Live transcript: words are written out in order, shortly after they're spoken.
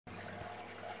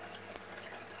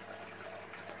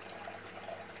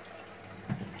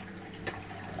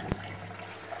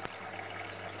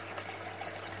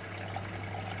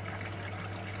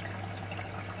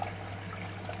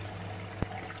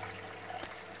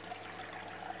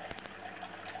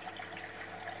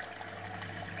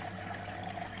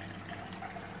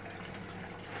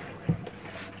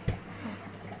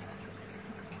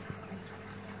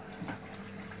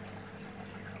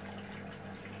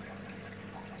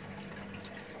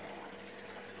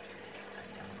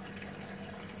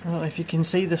I don't know if you can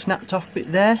see the snapped off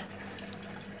bit there.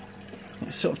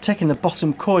 It's sort of taking the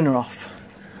bottom corner off.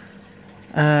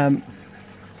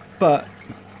 But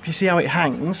if you see how it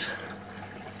hangs,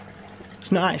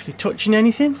 it's not actually touching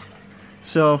anything.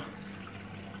 So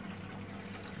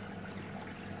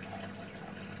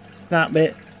that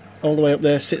bit all the way up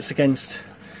there sits against,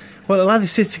 well, it'll either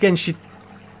sit against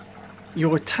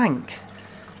your tank.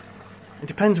 It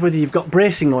depends whether you've got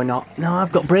bracing or not. No,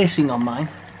 I've got bracing on mine.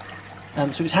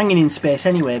 So it's hanging in space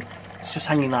anyway. It's just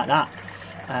hanging like that.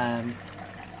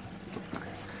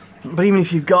 But even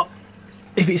if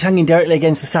it's hanging directly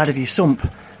against the side of your sump,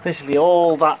 basically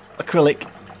all that acrylic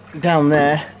down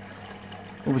there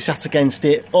will be sat against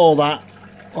it. All that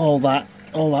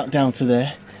down to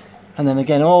there, and then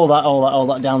again all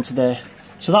that down to there.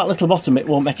 So that little bottom bit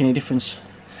won't make any difference.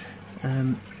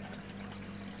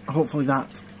 Hopefully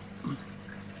that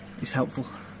is helpful.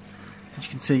 As you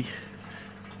can see,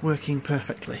 working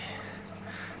perfectly.